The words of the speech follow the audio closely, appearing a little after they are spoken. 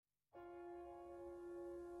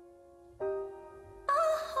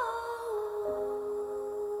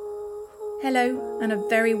Hello, and a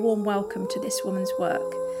very warm welcome to This Woman's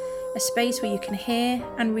Work, a space where you can hear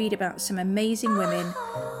and read about some amazing women,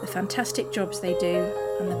 the fantastic jobs they do,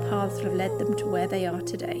 and the paths that have led them to where they are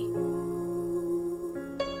today.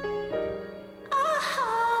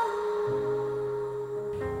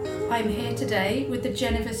 I'm here today with the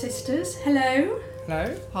Genever Sisters. Hello.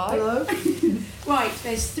 Hello. Hi. Hello. Right,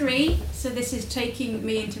 there's three, so this is taking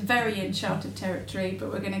me into very uncharted territory,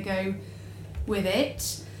 but we're going to go with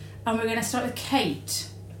it. And we're going to start with Kate.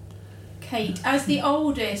 Kate, as the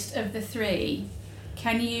oldest of the three,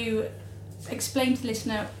 can you explain to the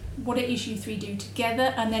listener what it is you three do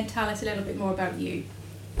together, and then tell us a little bit more about you?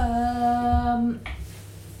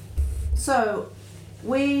 So,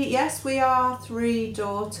 we are three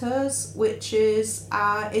daughters, which is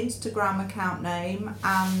our Instagram account name,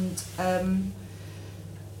 and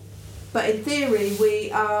but in theory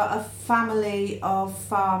we are a family of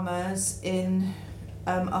farmers in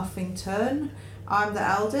Uffington. I'm the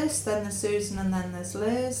eldest, then there's Susan, and then there's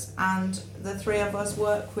Liz, and the three of us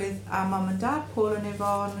work with our mum and dad, Paul and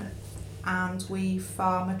Yvonne, and we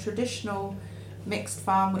farm a traditional mixed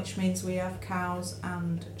farm, which means we have cows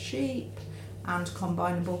and sheep and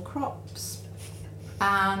combinable crops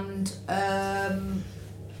and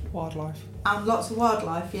wildlife and lots of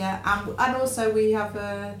wildlife, and also we have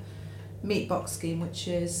a meat box scheme, which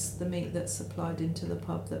is the meat that's supplied into the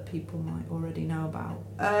pub that people might already know about.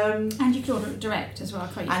 And you can order it direct as well,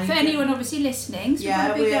 can't you? For anyone obviously listening, so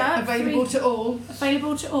we're available to all.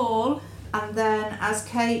 Available to all. And then as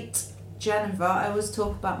Kate Genever, I always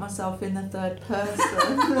talk about myself in the third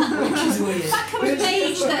person, which is weird. That comes with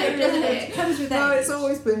age though, doesn't it? It comes with age. No, it's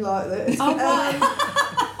always been like this. Oh, right.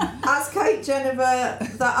 As Kate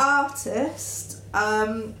Genever, the artist,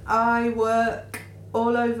 I work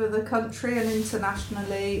all over the country and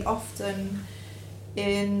internationally, often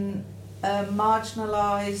in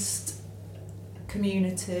marginalised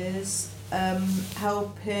communities,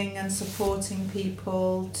 helping and supporting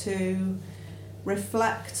people to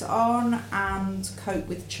reflect on and cope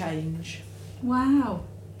with change. Wow.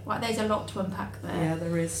 Right, there's a lot to unpack there. Yeah,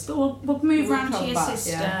 there is. But we'll move round to your back,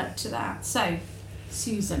 sister to that. So,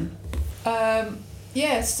 Susan.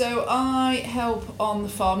 So I help on the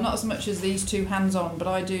farm, not as much as these two hands-on, but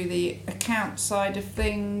I do the account side of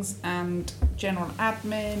things and general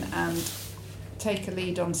admin and take a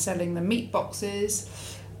lead on selling the meat boxes.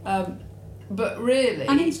 But really...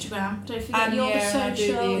 And Instagram, don't forget your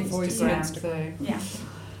social. I do the Instagram too.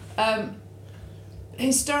 Yeah.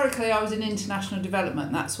 Historically, I was in international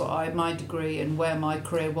development. That's what my degree and where my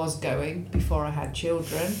career was going before I had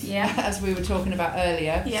children. Yeah. As we were talking about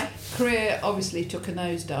earlier. Yeah. Career obviously took a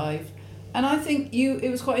nosedive. And I think it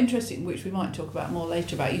was quite interesting, which we might talk about more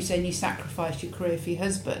later, about you saying you sacrificed your career for your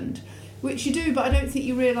husband, which you do, but I don't think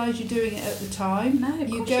you realise you're doing it at the time. No, of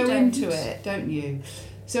you course go you don't. into it, don't you?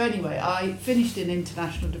 So anyway, I finished in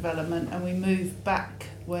international development and we moved back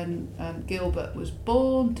when Gilbert was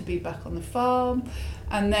born to be back on the farm.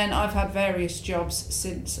 And then I've had various jobs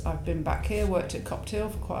since I've been back here. Worked at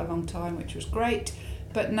Coptill for quite a long time, which was great.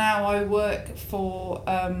 But now I work for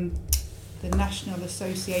the National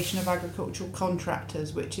Association of Agricultural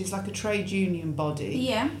Contractors, which is like a trade union body.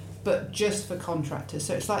 Yeah. But just for contractors.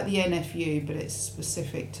 So it's like the NFU, but it's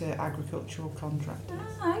specific to agricultural contractors.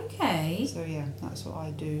 Ah, okay. So yeah, that's what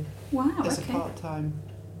I do. Wow, as okay. a part-time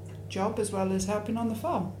job, as well as helping on the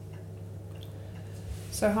farm.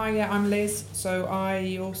 So hi, I'm Liz. So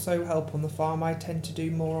I also help on the farm. I tend to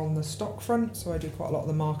do more on the stock front, so I do quite a lot of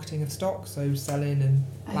the marketing of stock, so selling and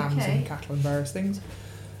lambs and cattle and various things.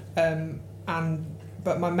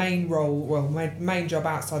 But my main role, my main job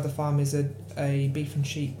outside the farm is a beef and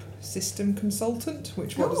sheep system consultant,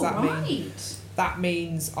 which what does that mean? That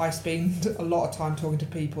means I spend a lot of time talking to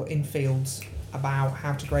people in fields about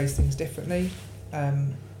how to graze things differently.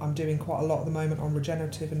 I'm doing quite a lot at the moment on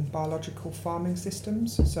regenerative and biological farming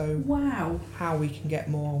systems. So how we can get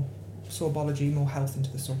more soil biology, more health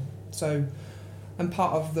into the soil. So, and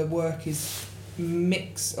part of the work is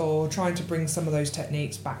mix or trying to bring some of those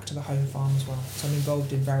techniques back to the home farm as well. So I'm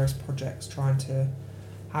involved in various projects trying to,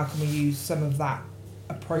 how can we use some of that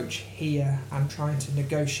approach here and trying to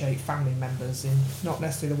negotiate family members in, not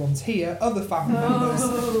necessarily the ones here, other family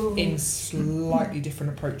members in slightly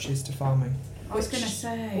different approaches to farming. I was going to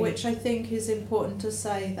say. Which I think is important to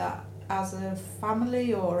say, that as a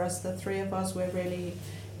family or as the three of us, we're really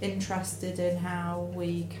interested in how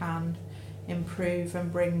we can improve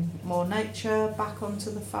and bring more nature back onto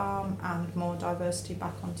the farm and more diversity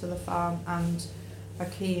back onto the farm, and are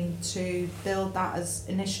keen to build that as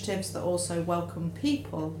initiatives that also welcome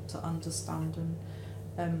people to understand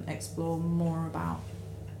and explore more about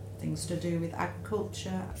things to do with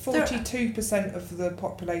agriculture. 42% of the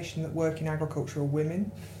population that work in agriculture are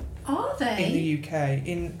women. Are they? In the UK.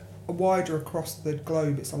 In wider across the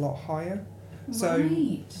globe, it's a lot higher. So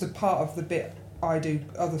Right. the part of the bit I do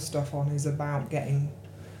other stuff on is about getting,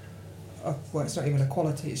 well, it's not even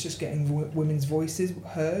equality, it's just getting women's voices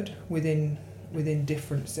heard within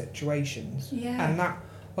different situations. Yeah. And that,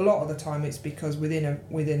 a lot of the time, it's because within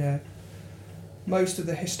a most of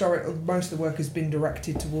the work has been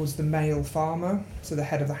directed towards the male farmer, so the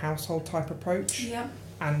head of the household type approach. Yeah.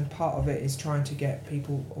 And part of it is trying to get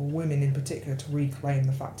people, or women in particular, to reclaim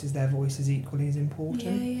the fact is their voice is equally as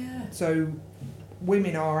important. Yeah. So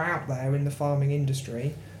women are out there in the farming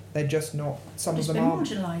industry. They're just not. Some It's of been them are.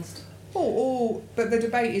 marginalised. But the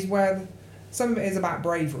debate is where some of it is about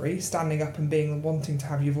bravery, standing up and wanting to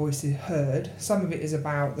have your voice heard. Some of it is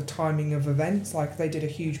about the timing of events. Like they did a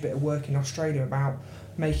huge bit of work in Australia about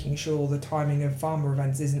making sure the timing of farmer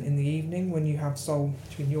events isn't in the evening when you have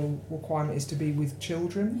your requirement is to be with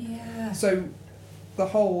children. Yeah. So a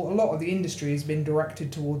lot of the industry has been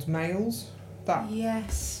directed towards males.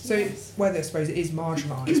 Yes. So it's, whether I suppose it is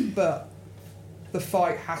marginalised, but the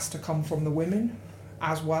fight has to come from the women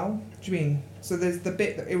as well. Do you mean? So there's the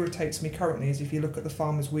bit that irritates me currently is if you look at the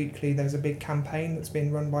Farmers Weekly, there's a big campaign that's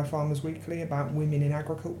been run by Farmers Weekly about women in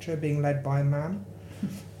agriculture being led by a man.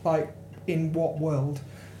 Like, in what world?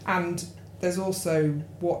 And there's also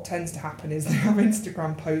what tends to happen is they have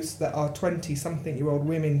Instagram posts that are 20-something-year-old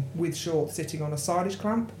women with shorts sitting on a silage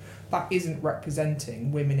clamp. That isn't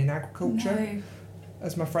representing women in agriculture. No.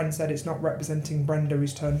 As my friend said, it's not representing Brenda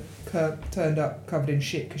who's turned up covered in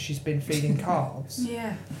shit because she's been feeding calves.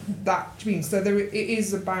 Yeah. That means so it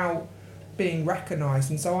is about being recognised,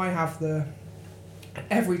 and so I have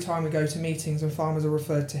every time we go to meetings and farmers are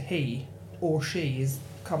referred to he or she is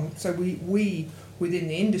come. So we within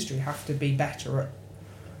the industry have to be better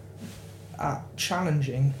at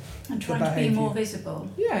challenging And trying the to be behaviour. more visible.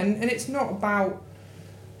 Yeah, and it's not about.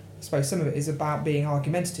 I suppose some of it is about being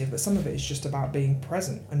argumentative, but some of it is just about being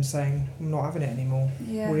present and saying, I'm not having it anymore.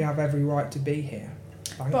 Yeah. We have every right to be here.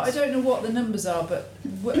 Thanks. But I don't know what the numbers are, but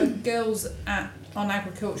girls on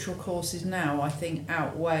agricultural courses now, I think,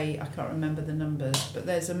 outweigh, I can't remember the numbers, but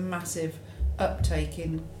there's a massive uptake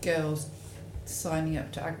in girls signing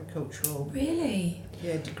up to agricultural Really?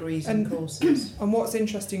 degrees and courses. And what's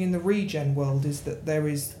interesting in the regen world is that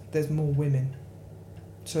there's more women.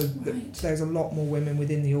 So Right. there's a lot more women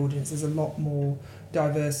within the audience. There's a lot more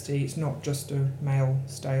diversity. It's not just a male,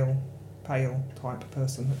 stale, pale type of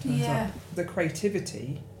person that turns Yeah. up. The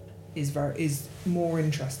creativity is more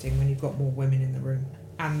interesting when you've got more women in the room,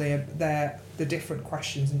 and they're the different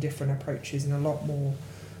questions and different approaches, and a lot more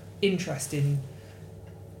interesting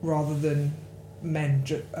rather than men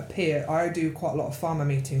appear. I do quite a lot of farmer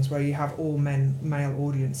meetings where you have all male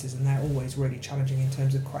audiences, and they're always really challenging in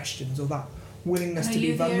terms of questions or that willingness And to are be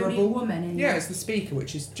you the vulnerable. only woman in Yeah, that? it's the speaker,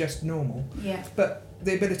 which is just normal. Yeah. But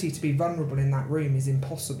the ability to be vulnerable in that room is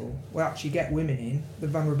impossible. We actually get women in, the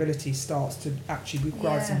vulnerability starts to actually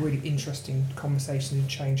provide some Yeah. really interesting conversations and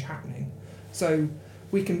change happening. So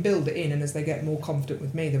we can build it in, and as they get more confident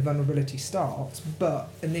with me, the vulnerability starts. But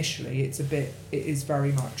initially, it is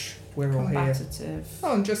very much we're all here. Combative.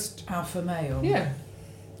 Oh, and just Alpha male. yeah.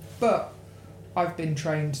 But I've been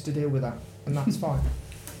trained to deal with that, and that's fine.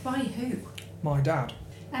 By who? My dad.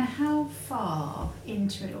 And how far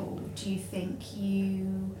into it all do you think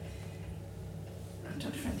you, I'm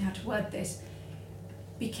trying to think how to word this,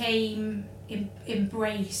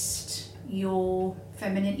 embraced your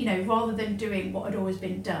feminine, rather than doing what had always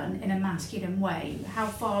been done in a masculine way? How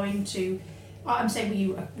far into, I'm saying,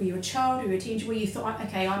 were you a child, were you a teenager, where you thought,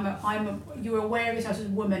 okay, you were aware of yourself as a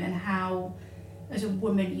woman and how, as a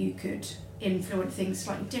woman, you could influence things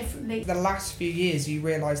slightly differently? The last few years, you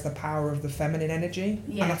realise the power of the feminine energy,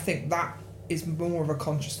 Yeah. and I think that is more of a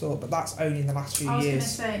conscious thought. But that's only in the last few I was going to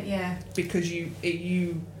years, say, yeah. because you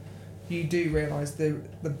do realise the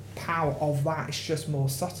power of that. It's just more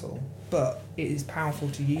subtle, but it is powerful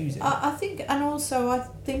to use it. I think, and also I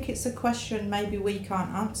think it's a question maybe we can't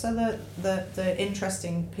answer. The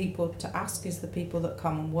interesting people to ask is the people that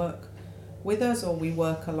come and work with us or we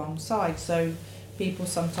work alongside. So people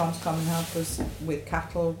sometimes come and help us with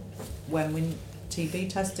cattle when we're TB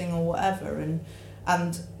testing or whatever,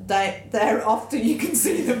 and they're often, you can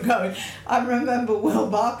see them going. I remember Will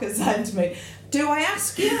Barker saying to me, do I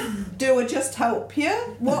ask you? Do I just help you?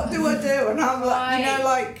 What do I do? And I'm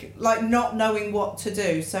like, like not knowing what to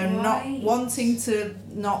do. So not wanting to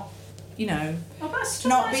not be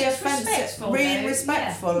offensive, really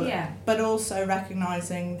respectful, yeah. but also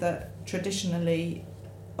recognising that traditionally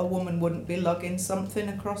a woman wouldn't be lugging something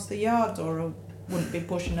across the yard or wouldn't be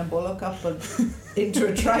pushing a bullock up into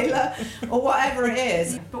a trailer or whatever it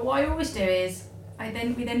is. But what I always do is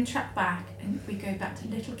we then track back and we go back to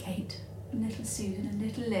little Kate and little Susan and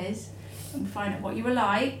little Liz and find out what you were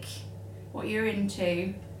like, what you're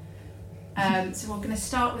into. So we're going to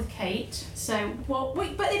start with Kate. So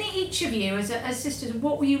but in each of you as sisters,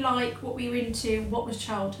 what were you like? What were you into? What was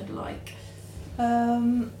childhood like?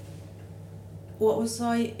 What was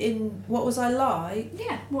I like?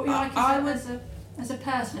 Yeah, what were you like as a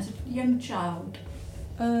person, as a young child?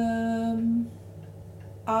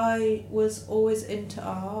 I was always into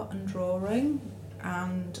art and drawing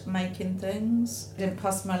and making things. Didn't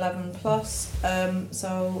pass my 11 plus,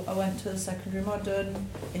 so I went to the secondary modern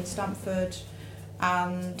in Stamford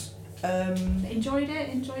and Enjoyed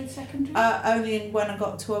secondary? only when I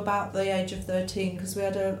got to about the age of 13, because we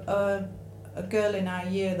had a girl in our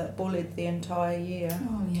year that bullied the entire year.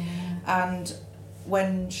 Oh yeah. And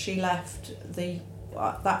when she left,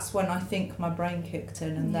 that's when I think my brain kicked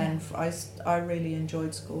in, and then I really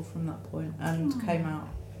enjoyed school from that point and came out.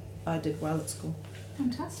 I did well at school.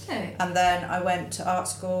 Fantastic. And then I went to art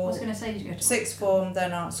school. I was going to say, did you go to sixth form,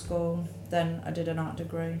 then art school, then I did an art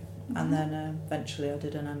degree, and then eventually I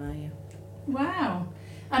did an MA. Wow.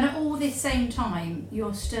 And at all this same time,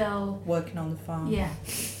 you're still working on the farm. Yeah.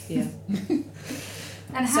 Yeah.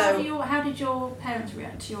 And how did your parents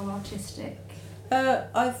react to your artistic?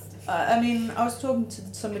 I mean, I was talking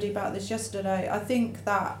to somebody about this yesterday. I think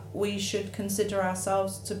that we should consider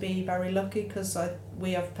ourselves to be very lucky, because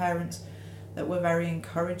we have parents that were very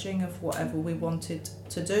encouraging of whatever we wanted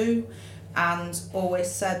to do, and always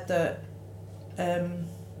said that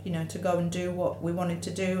to go and do what we wanted to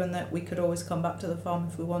do, and that we could always come back to the farm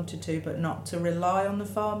if we wanted to, but not to rely on the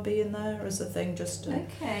farm being there as a thing, just to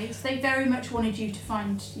okay, so they very much wanted you to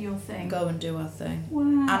find your thing, go and do our thing. Wow.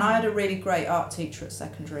 And I had a really great art teacher at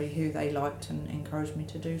secondary who they liked and encouraged me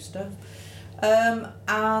to do stuff,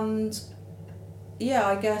 and yeah,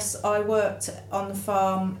 I guess I worked on the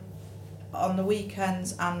farm on the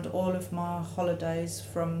weekends and all of my holidays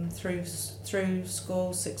through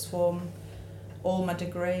school, sixth form, all my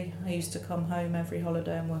degree. I used to come home every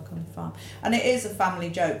holiday and work on the farm. And it is a family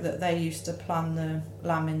joke that they used to plan the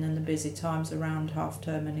lambing and the busy times around half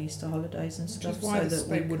term and Easter holidays and stuff. Which is why so that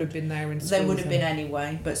they would have been there in school. They would have been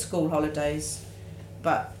anyway, but school holidays.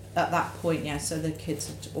 But at that point, yeah, so the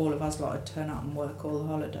kids, all of us would turn up and work all the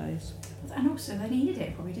holidays. And also they needed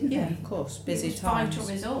it probably, didn't they? Yeah, of course, busy it was times.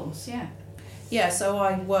 Vital resource, yeah. Yeah, so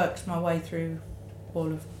I worked my way through all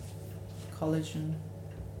of college and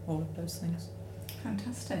all of those things.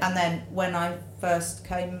 Fantastic. And then when I first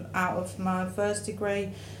came out of my first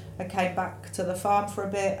degree, I came back to the farm for a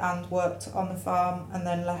bit and worked on the farm, and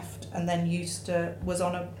then left, and then was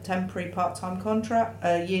on a temporary part-time contract,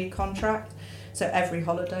 a year contract. So every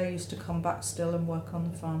holiday I used to come back still and work on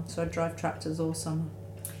the farm. So I'd drive tractors all summer.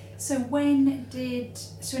 So in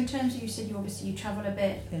terms of, you said you travel a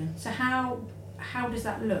bit. Yeah. So how does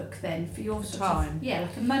that look then for your sort Time? Of, yeah,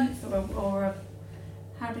 like a month or a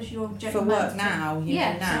how does your for work now?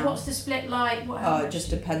 So what's the split like? It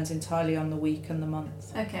just depends entirely on the week and the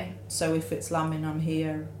month. Okay. So if it's lambing, I'm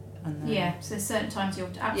here, and then so certain times you're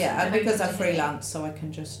absolutely and because I open to freelance, so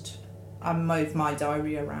I move my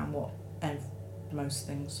diary around most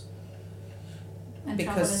things. and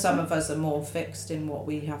Because travel as some well? of us are more fixed in what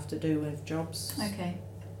we have to do with jobs. Okay.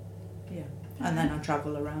 Yeah, and then I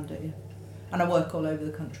travel around it. Yeah, and I work all over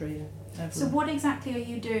the country. Yeah. So what exactly are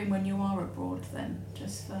you doing when you are abroad then?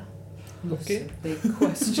 Just for looking. That's a big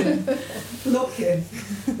question. Looking.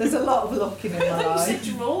 There's a lot of looking in my you said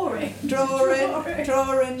life. drawing.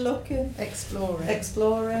 Drawing, looking,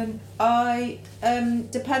 Exploring. I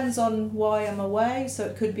depends on why I'm away. So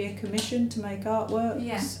it could be a commission to make artworks.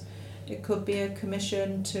 Yeah. It could be a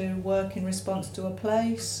commission to work in response to a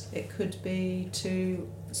place. It could be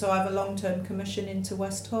so I have a long-term commission into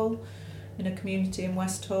West Hull, in a community in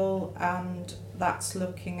West Hull, and that's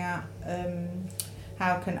looking at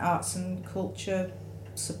how can arts and culture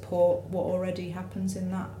support what already happens in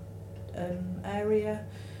that area.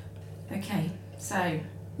 Okay, so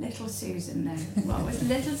little Susan then. What was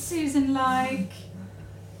little Susan like?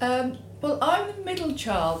 Well, I'm the middle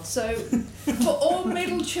child, so for all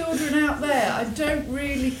middle children out there, I don't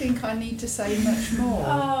really think I need to say much more.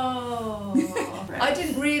 Oh. I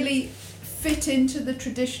didn't really fit into the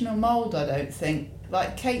traditional mould, I don't think.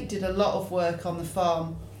 Like Kate did a lot of work on the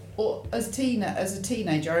farm, or as a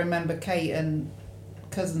teenager I remember Kate and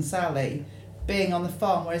cousin Sally being on the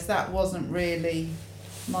farm, whereas that wasn't really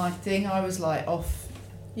my thing. I was like off.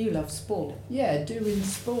 You love sport. Yeah, doing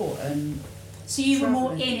sport and So you were more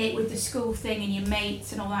travelling. in it with the school thing and your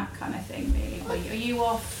mates and all that kind of thing, really? Are you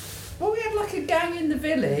off Well, we had like a gang in the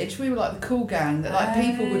village. We were like the cool gang that like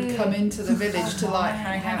people would come into the village to like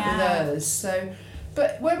hang out with us. So,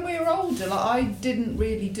 but when we were older, like I didn't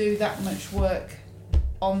really do that much work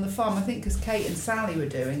on the farm. I think because Kate and Sally were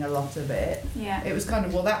doing a lot of it. Yeah. It was kind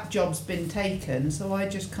of, well, that job's been taken, so I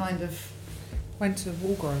just kind of went to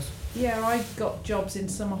Woolgrowers. Yeah, I got jobs in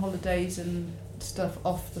summer holidays and stuff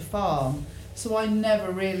off the farm, so I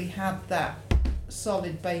never really had that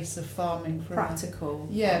solid base of farming from practical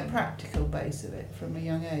base of it from a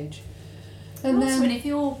young age. And also, if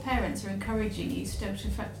your parents are encouraging you still to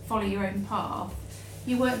follow your own path,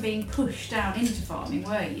 you weren't being pushed down into farming,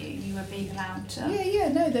 were you? You were being allowed to.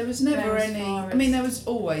 No, there was never any. I mean, there was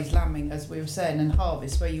always lambing, as we were saying, and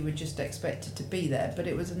harvest where you were just expected to be there, but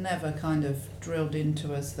it was never kind of drilled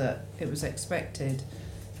into us that it was expected.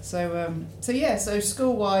 So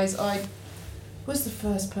school-wise, I was the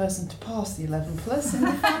first person to pass the 11 plus in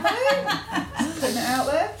the family. Just putting it out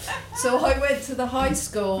there. So I went to the high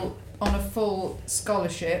school on a full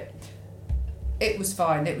scholarship. It was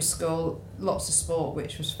fine. It was school, lots of sport,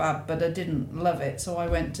 which was fab, but I didn't love it. So I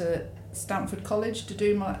went to Stamford College to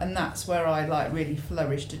do and that's where I like really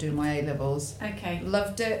flourished to do my A-levels. Okay.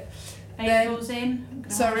 Loved it. A-levels in?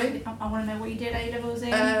 Sorry? I want to know what you did A-levels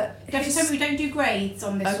in. We don't do grades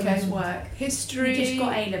on this work. History, you just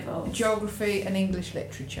got A-levels. Geography and English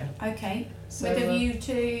literature. Okay. So, with a view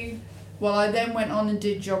to... Well, I then went on and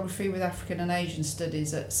did geography with African and Asian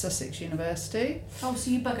studies at Sussex University. Oh,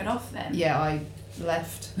 so you buggered off then? Yeah, I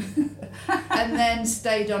left. And then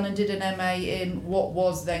stayed on and did an MA in what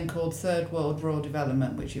was then called Third World Rural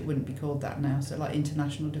Development, which it wouldn't be called that now, so like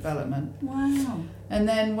international development. Wow. And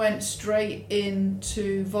then went straight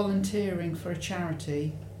into volunteering for a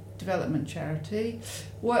charity, development charity.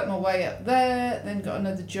 Worked my way up there, then got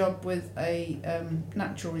another job with a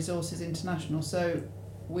Natural Resources International. So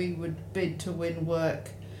we would bid to win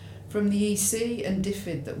work from the EC and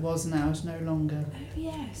DFID that was now is no longer. Oh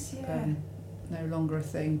yes, yeah. No longer a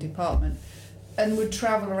thing, department. And would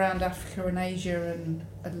travel around Africa and Asia and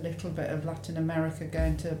a little bit of Latin America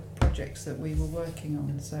going to projects that we were working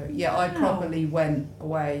on. So yeah, I probably went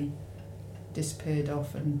away, disappeared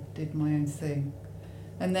off and did my own thing.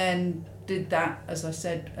 And then did that, as I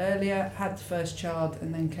said earlier, had the first child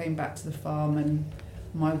and then came back to the farm and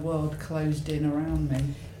my world closed in around me.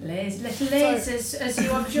 Liz, little Liz, as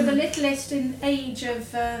you are, because you're the littlest in age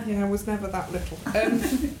of... Yeah, I was never that little.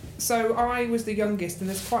 So I was the youngest and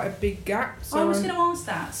there's quite a big gap. So I was going to ask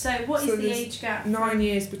that. So what is the age gap? 9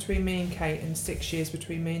 years between me and Kate and 6 years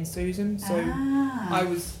between me and Susan. So I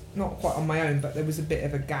was not quite on my own, but there was a bit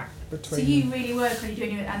of a gap between So you really were pretty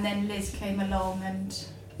junior and then Liz came along and...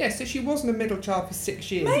 Yeah, so she wasn't a middle child for 6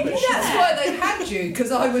 years. Maybe that's why they had you,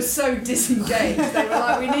 because I was so disengaged. They were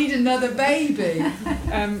like, we need another baby.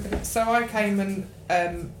 So I came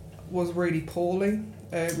and was really poorly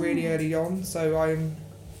really early on. So I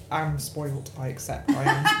am spoiled, I accept. I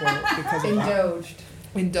am spoiled because of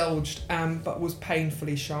Indulged, but was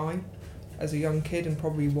painfully shy as a young kid and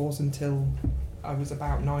probably was until I was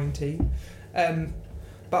about 19.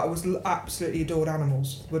 But I was absolutely adored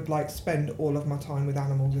animals, would like spend all of my time with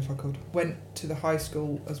animals if I could. Went to the high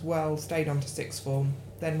school as well, stayed on to sixth form,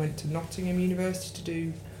 then went to Nottingham University to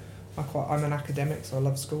do, I'm an academic so I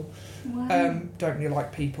love school. Wow. Don't really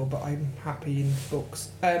like people but I'm happy in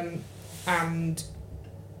books. And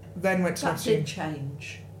then went to Nottingham. That did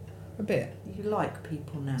change. A bit. You like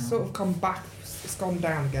people now. Sort of come back, it's gone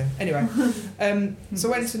down again. Anyway, so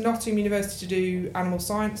I went to Nottingham University to do animal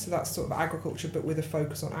science, so that's sort of agriculture but with a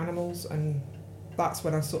focus on animals, and that's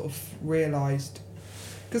when I sort of realised,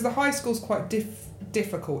 because the high school's quite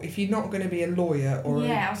difficult if you're not going to be a lawyer or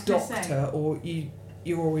a doctor, or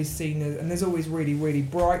you're always seen as, and there's always really, really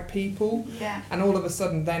bright people. Yeah. And all of a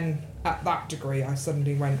sudden then at that degree I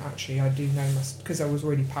suddenly went, actually I do know because I was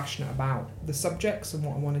really passionate about the subjects and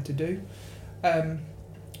what I wanted to do.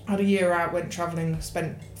 Had a year out, went travelling,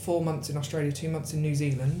 spent 4 months in Australia, 2 months in New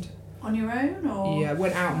Zealand. On your own, or? Yeah,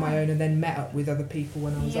 went out on my own and then met up with other people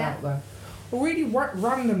when I was out there. I really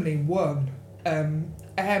randomly won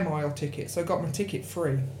air mile tickets, so I got my ticket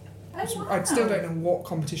free. Oh, wow. I still don't know what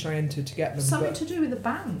competition I entered to get them. Something to do with the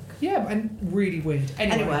bank. Yeah, and really weird.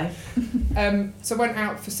 Anyway. So went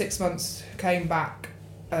out for 6 months, came back,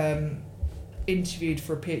 interviewed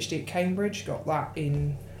for a PhD at Cambridge, got that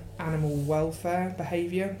in animal welfare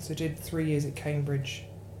behaviour, so did 3 years at Cambridge,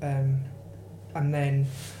 and then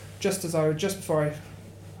just as I left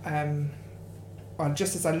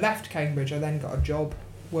Cambridge I then got a job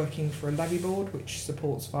working for a levy board which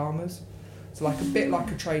supports farmers, so like a bit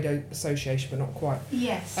like a trade association but not quite.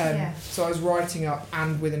 Yes. So I was writing up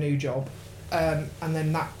and with a new job, and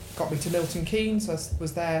then that got me to Milton Keynes. So I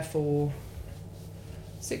was there for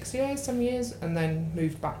 7 years, and then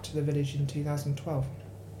moved back to the village in 2012.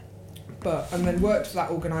 And then worked for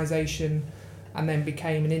that organisation, and then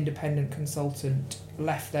became an independent consultant.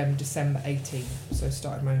 Left them December 18, so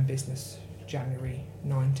started my own business January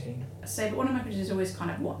 19. So one of my questions is always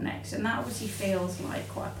kind of what next, and that obviously feels like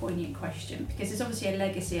quite a poignant question because there's obviously a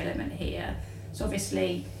legacy element here. So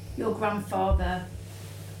obviously your grandfather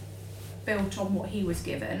built on what he was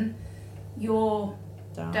given, your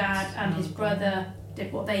dad and his brother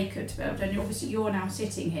did what they could to build, and obviously you're now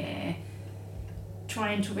sitting here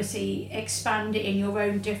trying to obviously expand it in your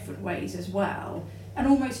own different ways as well, and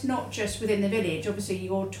almost not just within the village. Obviously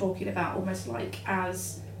you're talking about almost like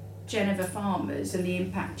as Genever farmers and the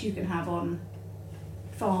impact you can have on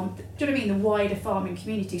farm, do you know what I mean, the wider farming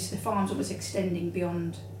community. So the farm's almost extending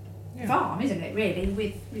beyond farm, isn't it, really,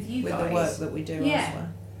 with you with guys, the work that we do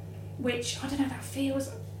elsewhere. Which I don't know, that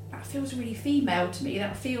feels really female to me.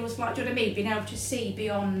 That feels like, do you know what I mean, being able to see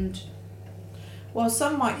beyond. Well,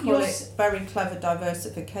 some might call it very clever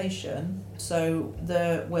diversification. So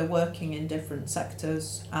we're working in different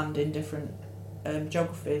sectors and in different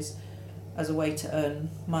geographies as a way to earn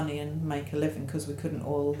money and make a living, because we couldn't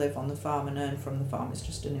all live on the farm and earn from the farm. It's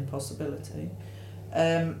just an impossibility.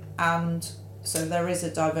 And so there is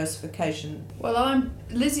a diversification. Well,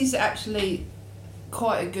 Lizzie's actually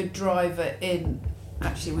quite a good driver in.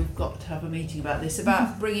 Actually, we've got to have a meeting about this,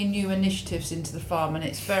 about bringing new initiatives into the farm, and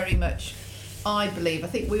it's very much, I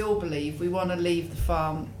think we all believe, we want to leave the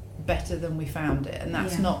farm better than we found it, and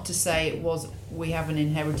that's not to say we haven't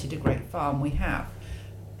inherited a great farm, we have,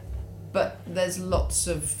 but there's lots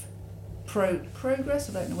of progress,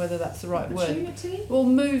 I don't know whether that's the right word, well,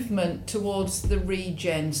 movement towards the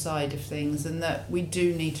regen side of things, and that we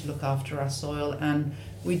do need to look after our soil, and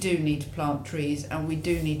we do need to plant trees, and we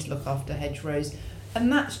do need to look after hedgerows, and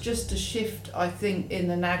that's just a shift, I think, in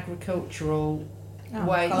an agricultural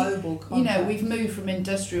way. Global context. You know, we've moved from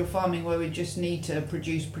industrial farming where we just need to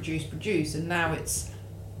produce, and now it's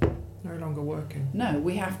no longer working. No,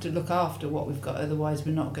 we have to look after what we've got, otherwise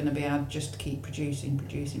we're not going to be able to just keep producing.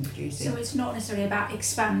 So it's not necessarily about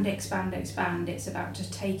expand, it's about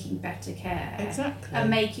just taking better care. Exactly. And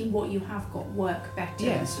making what you have got work better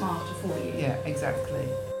and smarter for you. Yeah, exactly.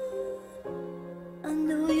 I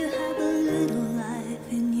know you have a little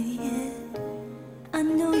life in you yet. I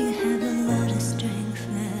know you have a lot of strength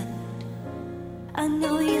left. I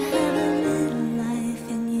know you have a little life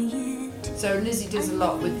in you yet. So Lizzie does a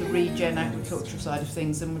lot with the regen agricultural side of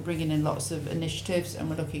things, and we're bringing in lots of initiatives, and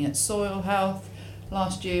we're looking at soil health.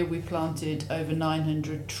 Last year we planted over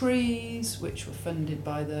 900 trees, which were funded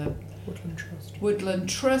by the Woodland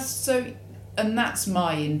Trust. So, and that's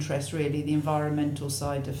my interest really, the environmental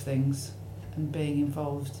side of things and being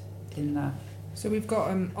involved in that. So we've got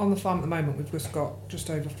on the farm at the moment, we've just got just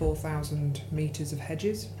over 4,000 metres of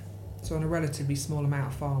hedges. So on a relatively small amount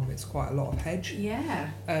of farm, it's quite a lot of hedge. Yeah.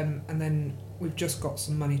 And then we've just got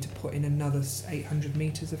some money to put in another 800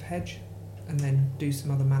 metres of hedge, and then do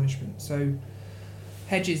some other management. So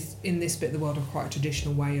hedges in this bit of the world are quite a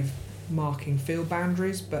traditional way of marking field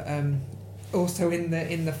boundaries, but also in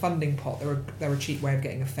the funding pot, they're a cheap way of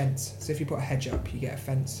getting a fence. So if you put a hedge up, you get a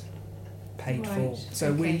fence paid for.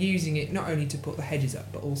 So we're using it not only to put the hedges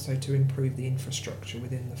up, but also to improve the infrastructure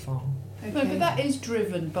within the farm. Okay. No, but that is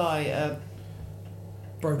driven by a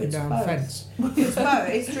broken down fence.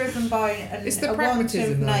 It's driven by it's the a want of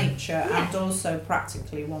pragmatism, nature and also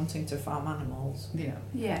practically wanting to farm animals.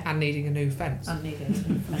 Yeah. And needing a new fence.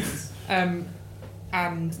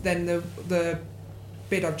 And then the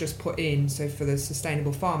bid I've just put in, so for the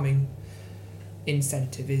sustainable farming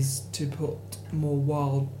incentive, is to put more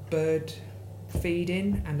wild bird feed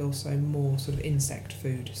in, and also more sort of insect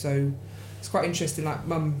food. So it's quite interesting, like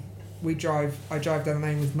I drive down the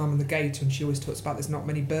lane with Mum and the gate, and she always talks about there's not as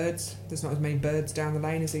many birds down the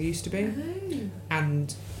lane as there used to be. Oh.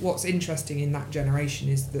 And what's interesting in that generation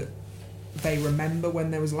is that they remember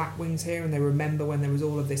when there was lapwings here, and they remember when there was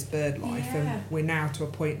all of this bird life, and we're now to a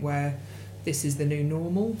point where this is the new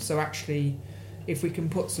normal. So actually, if we can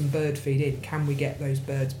put some bird feed in, can we get those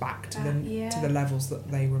birds back to the levels that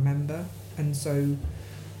they remember? And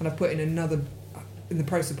I've put in the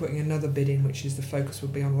process of putting another bid in, which is the focus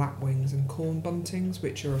would be on lapwings and corn buntings,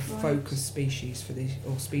 which are a focus species for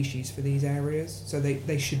these areas. So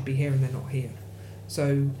they should be here and they're not here.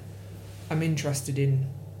 So I'm interested in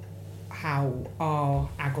how our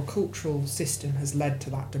agricultural system has led to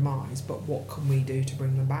that demise, but what can we do to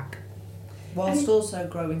bring them back? Whilst also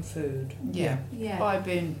growing food. By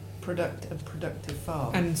being productive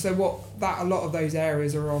farm. And so a lot of those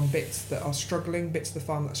areas are on bits that are struggling, bits of the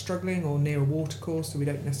farm that's struggling, or near a watercourse, so we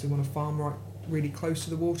don't necessarily want to farm really close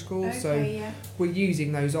to the watercourse. We're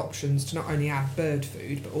using those options to not only add bird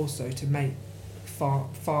food, but also to make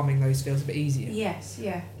farming those fields a bit easier. Yes,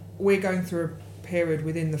 yeah. We're going through a period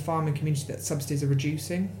within the farming community that subsidies are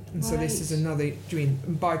reducing, and so this is another.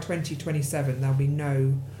 By 2027 there'll be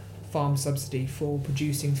no farm subsidy for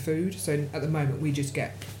producing food. So at the moment we just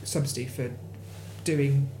get subsidy for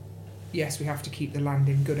doing. Yes, we have to keep the land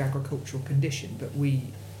in good agricultural condition, but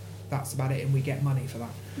that's about it, and we get money for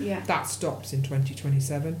that. Yeah. That stops in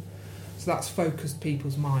 2027. So that's focused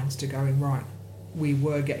people's minds to going, right, we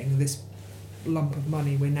were getting this lump of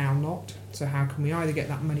money, we're now not. So how can we either get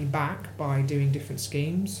that money back by doing different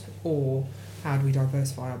schemes, or how do we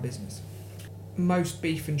diversify our business? Most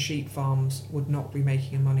beef and sheep farms would not be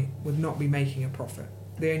making a profit.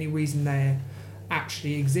 The only reason they're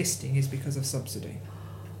actually existing is because of subsidy.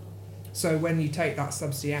 So when you take that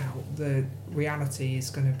subsidy out, the reality is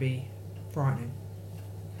going to be frightening.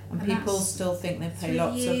 And people still think they pay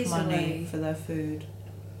lots of money for their food.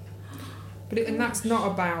 And that's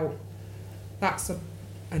not about.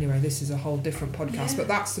 Anyway, this is a whole different podcast. Yeah. But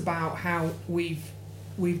that's about how we've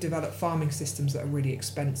developed farming systems that are really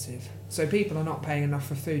expensive. So people are not paying enough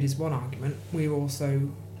for food is one argument. We're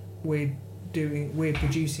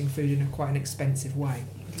producing food in quite an expensive way.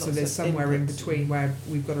 So there's somewhere in between where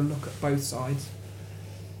we've got to look at both sides,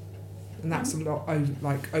 and that's a lot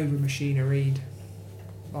over machinery,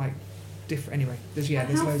 different. Anyway, there's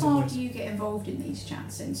loads of ways. How far do you get involved in these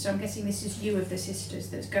chats? And so I'm guessing this is you of the sisters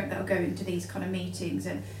that'll go into these kind of meetings,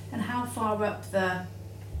 and how far up the.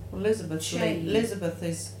 Well, Elizabeth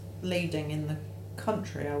is leading in the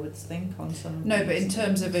country, I would think, on some. No, but in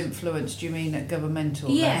terms of influence, do you mean at governmental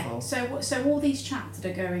level? Yeah. So all these chats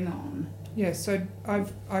that are going on. Yeah. So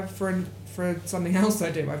I've for something else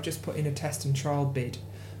I do, I've just put in a test and trial bid.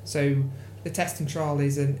 So the test and trial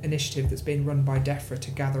is an initiative that's been run by DEFRA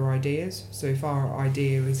to gather ideas. So if our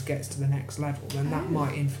idea gets to the next level, then that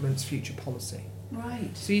might influence future policy.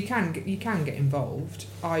 Right. So you can get involved.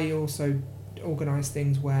 I also organise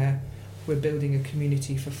things where we're building a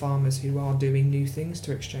community for farmers who are doing new things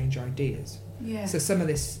to exchange ideas. Yeah. So some of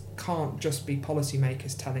this can't just be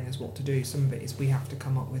policymakers telling us what to do. Some of it is we have to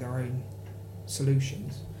come up with our own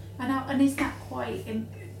solutions. And is that quite?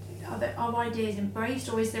 Are ideas embraced,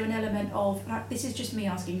 or is there an element of this is just me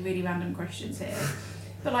asking really random questions here?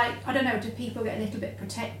 But I don't know, do people get a little bit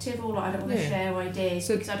protective, or I don't want to share ideas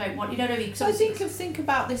because I don't want, I think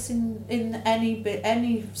about this in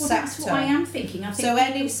any sector. That's what I am thinking.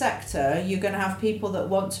 Any sector, you're going to have people that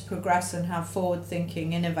want to progress and have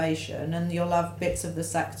forward-thinking innovation, and you'll have bits of the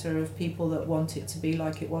sector of people that want it to be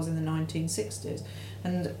like it was in the 1960s.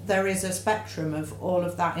 And there is a spectrum of all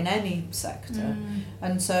of that in any sector,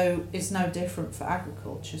 and so it's no different for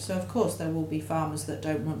agriculture. So of course there will be farmers that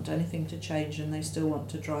don't want anything to change, and they still want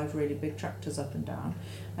to drive really big tractors up and down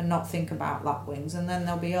and not think about lapwings. And then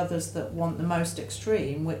there'll be others that want the most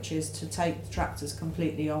extreme, which is to take the tractors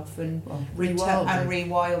completely off and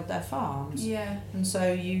rewild their farms. Yeah. And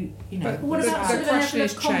so you know. But what about the question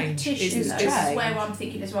is competition? Is where I'm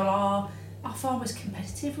thinking as well. Are farmers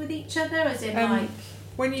competitive with each other? As in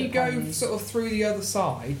when you go sort of through the other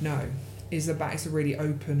side, no. It's a really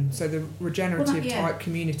open. So the regenerative type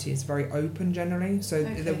community is very open generally. So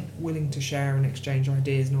they're willing to share and exchange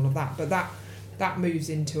ideas and all of that. But that moves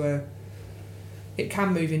into it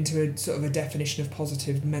can move into a sort of a definition of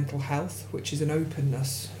positive mental health, which is an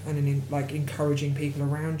openness and encouraging people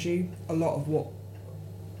around you. A lot of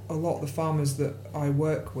the farmers that I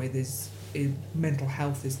work with is mental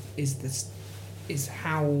health is the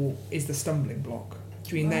stumbling block.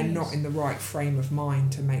 They're not in the right frame of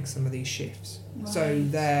mind to make some of these shifts. Right. So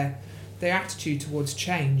their attitude towards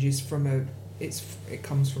change is it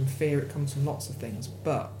comes from fear, it comes from lots of things,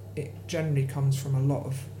 but it generally comes from a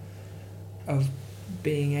lot of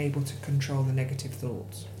being able to control the negative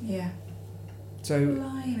thoughts. Yeah. So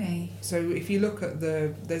if you look at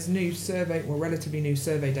there's relatively new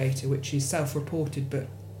survey data which is self-reported, but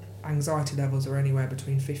anxiety levels are anywhere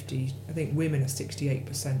between 50. I think women are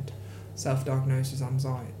 68% self-diagnosed as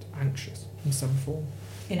anxious in some form.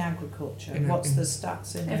 In agriculture, what's the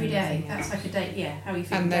stats in every day? That's like a day. Yeah, how you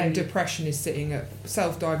feel. And then depression is sitting at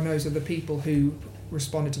self-diagnosed, of the people who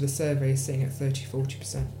responded to the survey is sitting at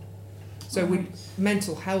 30-40%. So with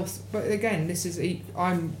mental health, but again,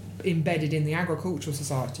 I'm embedded in the agricultural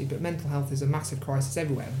society, but mental health is a massive crisis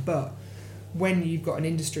everywhere. But when you've got an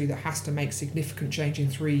industry that has to make significant change in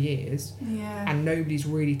 3 years, and nobody's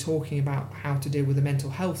really talking about how to deal with the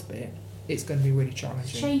mental health bit, it's going to be really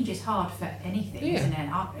challenging. Change is hard for anything, isn't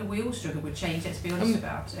it? We all struggle with change, let's be honest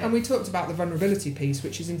about it. And we talked about the vulnerability piece,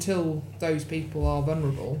 which is until those people are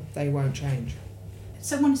vulnerable, they won't change.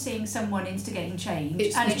 Someone seeing someone instigating change,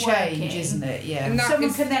 It's and the it's change, working, isn't it? Yeah. And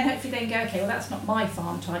someone can then hopefully then go, okay, well that's not my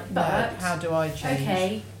farm type, but how do I change?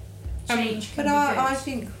 okay, change can But be I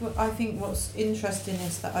good. think what's interesting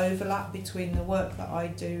is the overlap between the work that I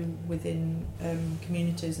do within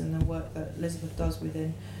communities and the work that Elizabeth does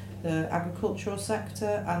within the agricultural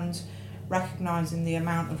sector, and recognising the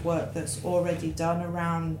amount of work that's already done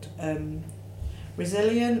around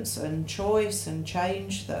resilience and choice and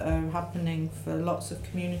change that are happening for lots of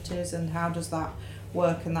communities, and how does that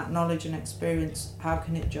work and that knowledge and experience, how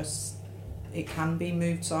can it can be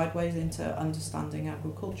moved sideways into understanding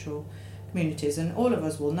agricultural communities. And all of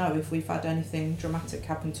us will know, if we've had anything dramatic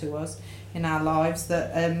happen to us in our lives,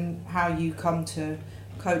 that how you come to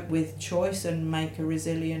cope with choice and make a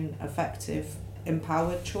resilient, effective,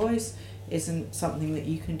 empowered choice isn't something that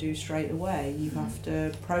you can do straight away. You have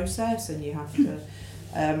to process, and you have to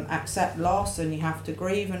accept loss, and you have to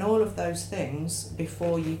grieve, and all of those things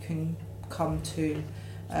before you can come to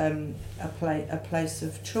a place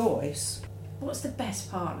of choice. What's the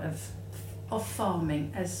best part of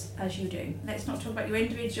farming as you do? Let's not talk about your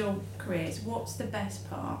individual careers. What's the best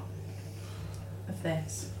part of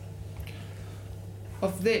this?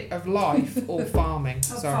 Of life or farming?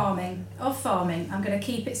 Of farming. I'm going to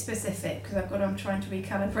keep it specific because I'm trying to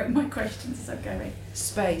recalibrate my questions as I'm going.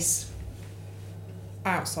 Space.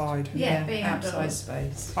 Outside. Yeah, being outside outdoors.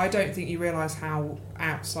 space. I don't think you realise how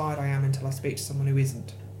outside I am until I speak to someone who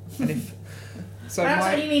isn't. And if so,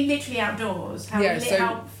 you mean literally outdoors? How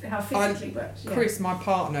physically works? Yeah. Chris, my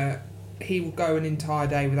partner, he will go an entire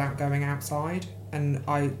day without going outside, and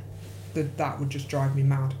that would just drive me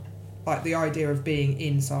mad. Like the idea of being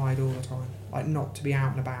inside all the time, like not to be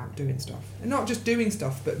out and about doing stuff, and not just doing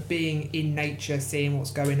stuff, but being in nature, seeing what's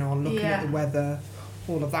going on, looking at the weather,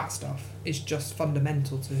 all of that stuff is just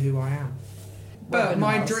fundamental to who I am. But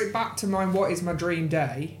back to what is my dream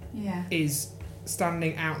day is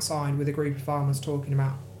standing outside with a group of farmers talking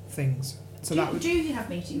about things. So do you have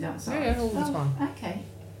meetings outside? Yeah, all the time. Okay.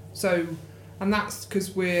 So, and that's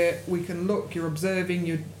because we can look, you're observing,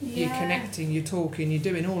 you're connecting, you're talking, you're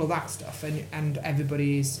doing all of that stuff, and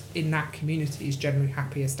everybody is in that community is generally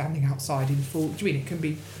happier standing outside in full. Do you mean it can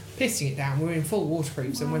be pissing it down? We're in full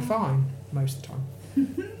waterproofs and we're fine most of the time.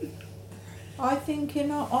 I think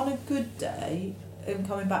on a good day, and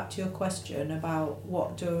coming back to your question about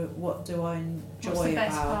what do I enjoy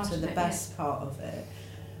about and the best part of it,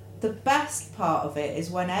 the best part of it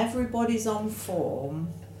is when everybody's on form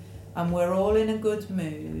and we're all in a good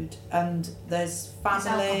mood, and there's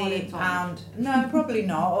family and no, probably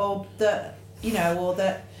not, or that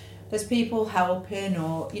there's people helping,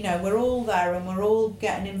 or we're all there and we're all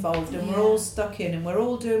getting involved and we're all stuck in and we're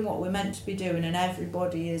all doing what we're meant to be doing, and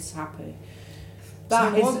everybody is happy.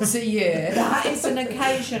 Once a year. That is an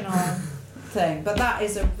occasional thing, but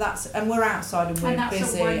and we're outside and we're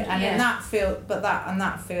busy, that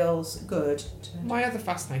feels good. My other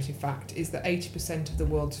fascinating fact is that 80% of the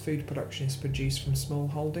world's food production is produced from small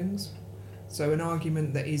holdings. So an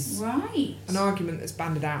argument that's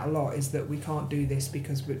banded out a lot is that we can't do this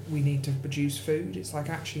because we need to produce food. It's like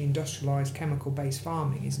actually industrialised chemical-based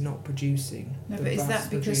farming is not producing. No, but is that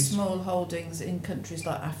because small holdings in countries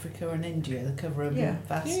like Africa and India, they cover a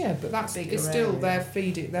vast, but it's still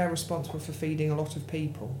they're responsible for feeding a lot of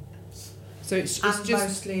people. So it's just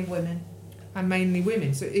mostly women and mainly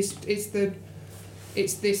women. So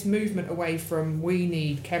it's this movement away from we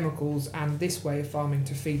need chemicals and this way of farming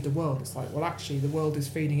to feed the world. It's like, well, actually, the world is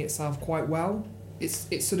feeding itself quite well. It's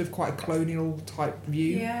sort of quite a colonial type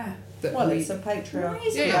view. Yeah. It's a patriarchy. Why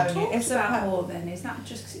is it not talked about more then? Is that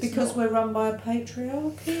just because we're run by a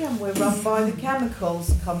patriarchy and we're run by the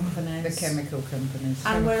chemicals companies? The chemical companies.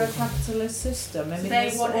 And we're a capitalist system. I mean,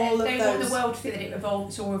 they want the world to think that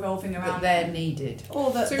it's all revolving around that they're needed. Or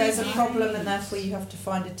that there's a problem and therefore you have to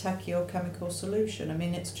find a techie or chemical solution. I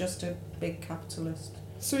mean, it's just a big capitalist.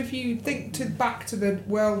 So if you think back to the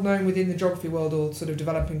well-known within the geography world or sort of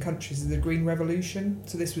developing countries, the Green Revolution.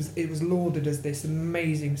 So it was lauded as this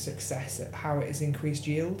amazing success at how it has increased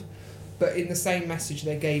yield. But in the same message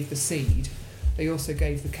they gave the seed, they also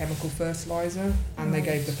gave the chemical fertiliser and they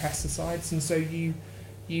gave the pesticides. And so you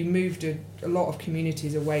moved a lot of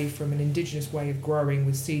communities away from an indigenous way of growing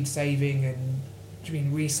with seed saving and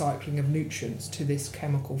recycling of nutrients to this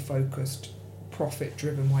chemical-focused,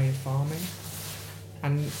 profit-driven way of farming.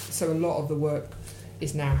 And so a lot of the work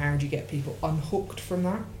is now how do you get people unhooked from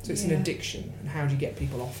that? So it's an addiction, and how do you get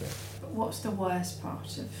people off it? But what's the worst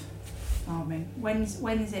part of farming? When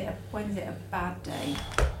is it a bad day?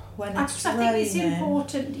 When it's I raining. think it's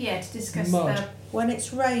important, to discuss Mud. When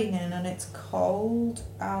it's raining and it's cold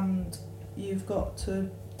and you've got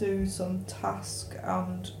to do some task,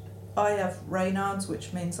 and I have Raynaud's,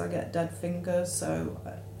 which means I get dead fingers, so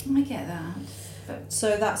I get that. But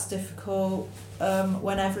so that's difficult.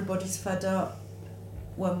 When everybody's fed up,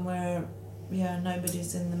 when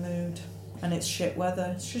nobody's in the mood, and it's shit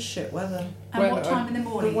weather. It's just shit weather. And Well, what time in the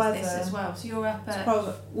morning the is this weather. as well? So you're up It's at,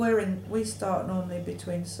 probably, we start normally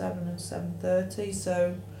between 7 and 7:30,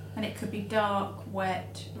 so and it could be dark,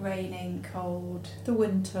 wet, raining, cold, the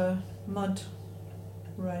winter, mud,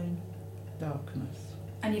 rain. Darkness.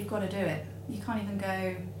 and you've got to do it. You can't even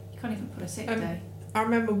put a sick day. I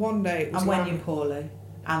remember one day it was And when lambing, you're poorly,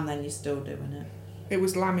 and then you're still doing it. it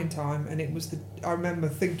was lambing time, and it was I remember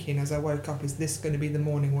thinking as I woke up, is this going to be the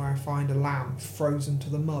morning where I find a lamb frozen to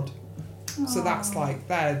the mud? So that's like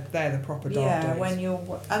they're the proper dark days. When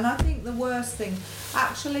and I think the worst thing,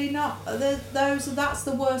 actually not that's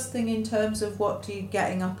the worst thing in terms of what you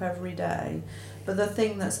getting up every day, but the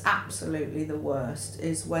thing that's absolutely the worst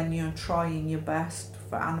is when you're trying your best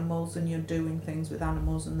for animals and you're doing things with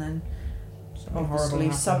animals, and then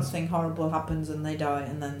obviously something horrible happens and they die,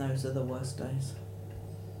 and then those are the worst days.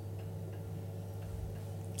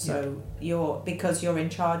 So because you're in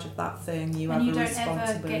charge of that thing, you have a responsibility. And you don't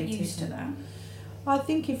ever get used to that? I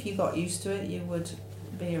think if you got used to it, you would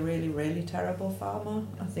be a really, really terrible farmer.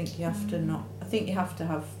 I think you have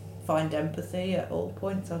to find empathy at all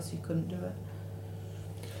points, else you couldn't do it.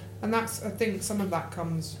 And I think some of that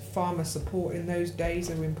comes, farmer support in those days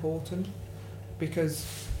are important, because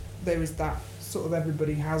there is that sort of,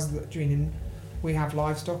 everybody has that, we have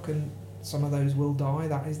livestock and some of those will die,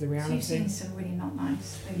 that is the reality. So you've seen some really not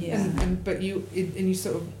nice things. Yeah. But you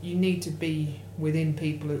need to be within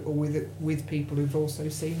people or with people who've also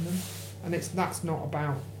seen them, and that's not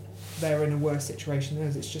about they're in a worse situation than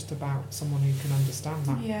us, it's just about someone who can understand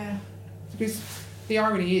that. Yeah. Because the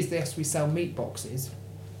irony is, yes, we sell meat boxes,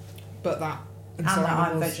 but that And that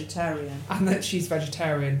I'm vegetarian. and that she's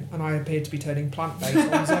vegetarian, and I appear to be turning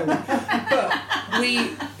plant-based on Zoe. But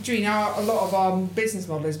a lot of our business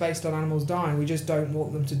model is based on animals dying. We just don't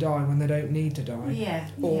want them to die when they don't need to die. Yeah.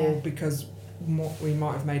 Or because we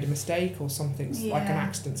might have made a mistake or something's like an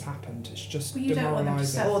accident's happened. It's just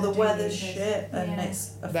demoralising. Or the weather's shit and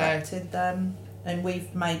it's affected them, and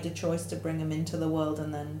we've made the choice to bring them into the world,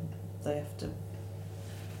 and then they have to.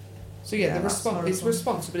 So it's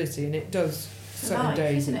responsibility, and it does certain life,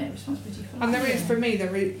 days. Isn't it? Responsibility for life. And there is, for me,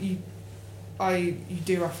 there is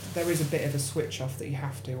a bit of a switch off that you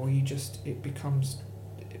have to, or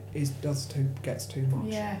gets too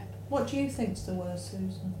much. Yeah. What do you think's the worst,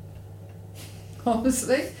 Susan?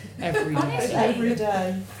 Honestly, Every day. Every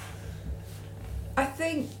day. I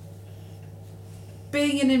think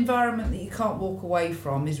being in an environment that you can't walk away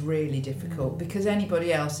from is really difficult, because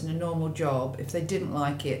anybody else in a normal job, if they didn't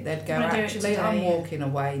like it, they'd go, actually, I'm walking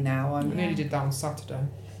away now. I nearly did that on Saturday.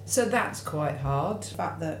 So that's quite hard. The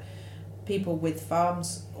fact that people with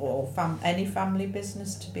farms or any family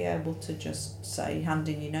business to be able to just say, hand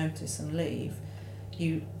in your notice and leave,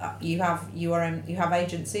 you have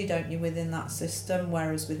agency, don't you, within that system,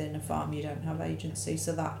 whereas within a farm you don't have agency,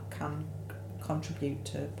 so that can contribute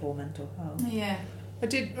to poor mental health. Yeah. I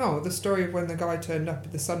did. The story of when the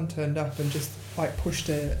son turned up and just like pushed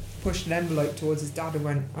an envelope towards his dad and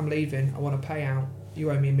went, "I'm leaving. I want a payout. You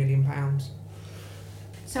owe me £1 million."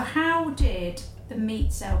 So how did the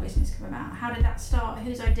meat sale business come about? How did that start?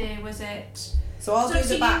 Whose idea was it? So I'll do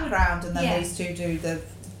the background, and then these two do the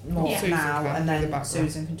more now, and then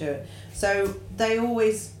Susan can do it. So they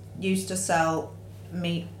always used to sell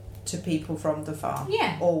meat to people from the farm.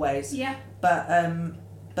 Yeah. Always. Yeah. But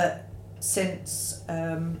since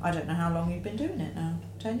I don't know how long you've been doing it now.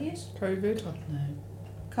 10 years? COVID. No.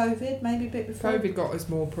 COVID, maybe a bit before. COVID got us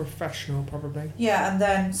more professional, probably. Yeah, and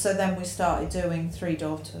then we started doing 3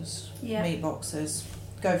 daughters meat boxes.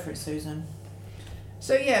 Go for it, Susan.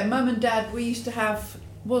 So yeah, Mum and Dad, we used to have.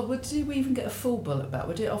 Well, did we even get a full bullet back?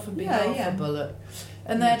 Would it often be half a bullet?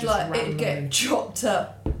 And they'd it'd get chopped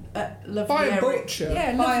up. Lovely by a Eric. butcher.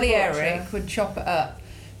 Yeah, By lovely a butcher. Eric would chop it up.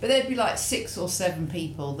 But there'd be like 6 or 7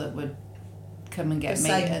 people that would come and get The meat,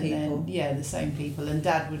 same and people. then the same people. And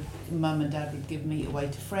Mum and Dad would give meat away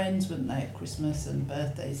to friends, wouldn't they, at Christmas and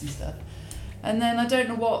birthdays and stuff. And then I don't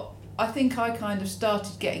know what. I think I kind of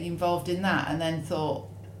started getting involved in that, and then thought,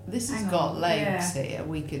 this has got legs here.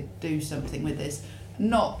 We could do something with this.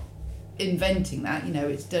 Not inventing that,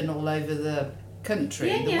 it's done all over the country,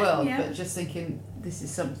 the world, but just thinking this is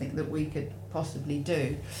something that we could possibly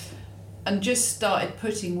do. and just started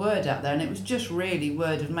putting word out there, and it was just really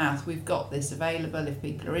word of mouth. We've got this available if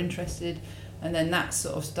people are interested, and then that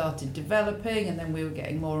sort of started developing, and then we were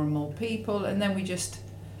getting more and more people, and then we just,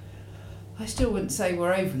 I still wouldn't say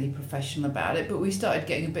we're overly professional about it, but we started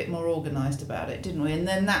getting a bit more organised about it, didn't we? And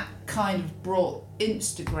then that kind of brought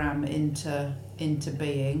Instagram into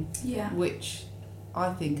being, which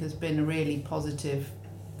I think has been a really positive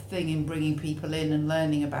thing in bringing people in and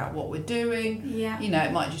learning about what we're doing. Yeah. You know,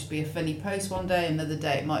 it might just be a funny post one day, another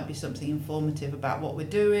day it might be something informative about what we're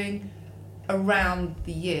doing around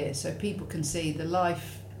the year, so people can see the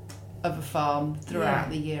life of a farm throughout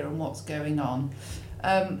the year and what's going on.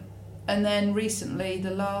 And then recently,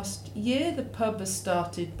 the last year, the pub has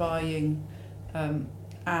started buying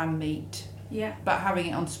our meat, but having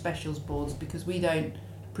it on specials boards because we don't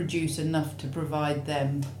produce enough to provide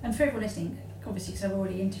them. And for everyone listening, obviously, because I've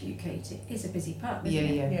already interviewed Kate, it is a busy pub, isn't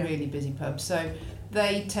it? Yeah, really busy pub. So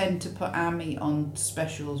they tend to put our meat on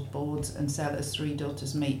specials boards and sell it as Three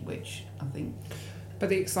Daughters meat, which I think... But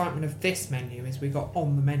the excitement of this menu is we got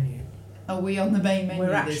on the menu. Are we on the main menu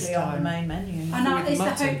We're this actually time? on the main menu. And now, is the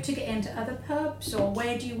mutton. hope to get into other pubs, or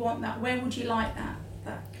where do you want that? Where would you like that?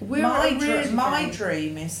 My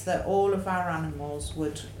dream is that all of our animals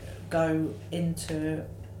would go into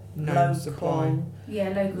No supply.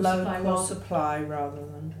 Local supply rather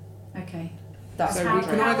than... Okay. That's So how- we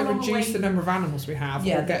can how either long reduce away- the number of animals we have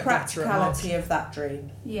yeah, or the get better at practicality of that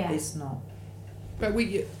dream Yeah. is not. But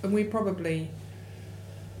we probably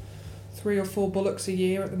 3 or 4 bullocks a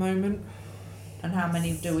year at the moment. And how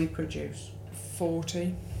many do we produce?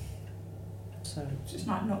 40. So So it's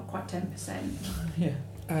not quite 10%. yeah.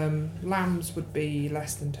 Lambs would be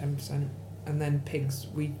less than 10%, and then pigs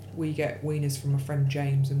we get weaners from my friend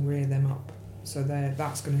James and rear them up, so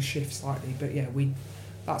that's going to shift slightly. But yeah,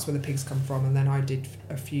 that's where the pigs come from, and then I did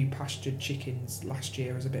a few pastured chickens last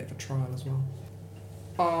year as a bit of a trial as well.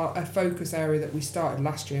 A focus area that we started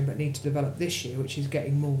last year but need to develop this year, which is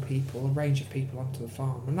getting more people, a range of people onto the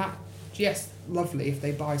farm, and that, yes, lovely if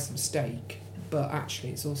they buy some steak, but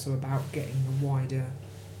actually it's also about getting a wider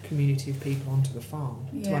community of people onto the farm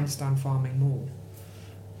to understand farming more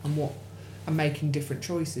and making different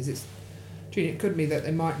choices. It could be that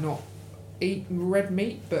they might not eat red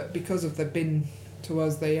meat, but because of they've been to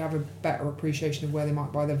us, they have a better appreciation of where they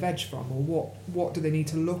might buy their veg from, or what do they need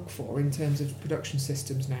to look for in terms of production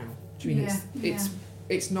systems now.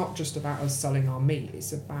 It's not just about us selling our meat,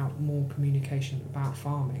 it's about more communication about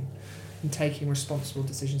farming and taking responsible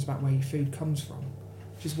decisions about where your food comes from,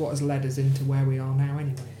 which is what has led us into where we are now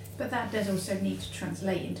anyway. But that does also need to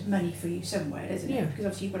translate into money for you somewhere, doesn't it? Yeah. Because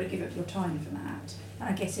obviously you've got to give up your time for that. And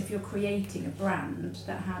I guess if you're creating a brand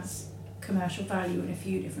that has commercial value in a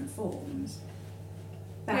few different forms,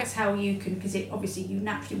 that's how you can, because obviously you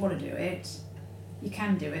naturally want to do it, you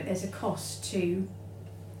can do it. There's a cost to,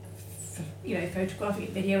 photographing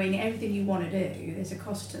it, videoing it, everything you want to do. There's a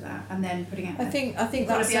cost to that, and then putting out. I think you've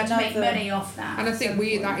got to that's be able to make another. money off that. And I think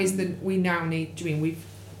we now need.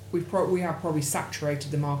 We have probably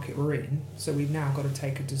saturated the market we're in, so we've now got to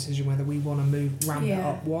take a decision whether we want to ramp it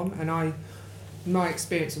up one. And my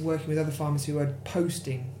experience of working with other farmers who are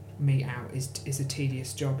posting meat out is a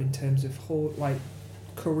tedious job in terms of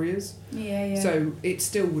couriers. So it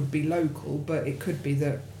still would be local, but it could be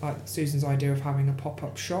that, like Susan's idea of having a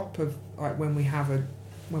pop-up shop of like when we have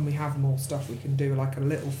more stuff, we can do like a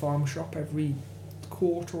little farm shop every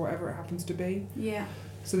quarter or whatever it happens to be. Yeah.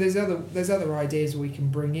 So there's other ideas we can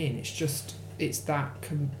bring in. It's just it's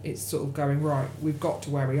sort of going, right, we've got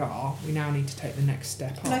to where we are, we now need to take the next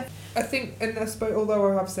step up. I think, and I suppose,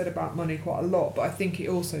 although I have said about money quite a lot, but I think it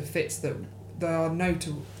also fits that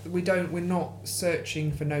we're not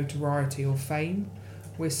searching for notoriety or fame,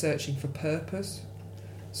 we're searching for purpose.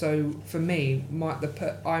 So for me,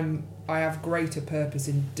 I have greater purpose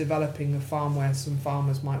in developing a farm where some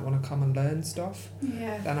farmers might want to come and learn stuff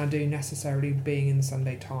than I do necessarily being in the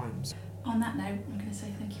Sunday Times. On that note, I'm going to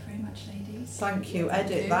say thank you very much, ladies. Thank you.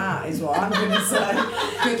 Edit that is what I'm going to say.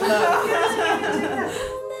 Good luck.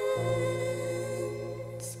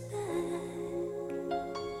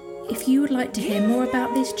 If you would like to hear more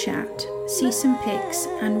about this chat, see some pics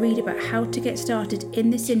and read about how to get started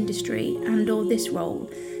in this industry and/or this role,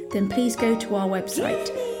 then please go to our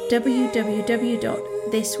website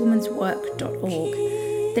www.thiswomanswork.org.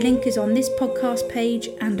 The link is on this podcast page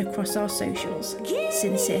and across our socials.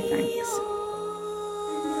 Sincere thanks.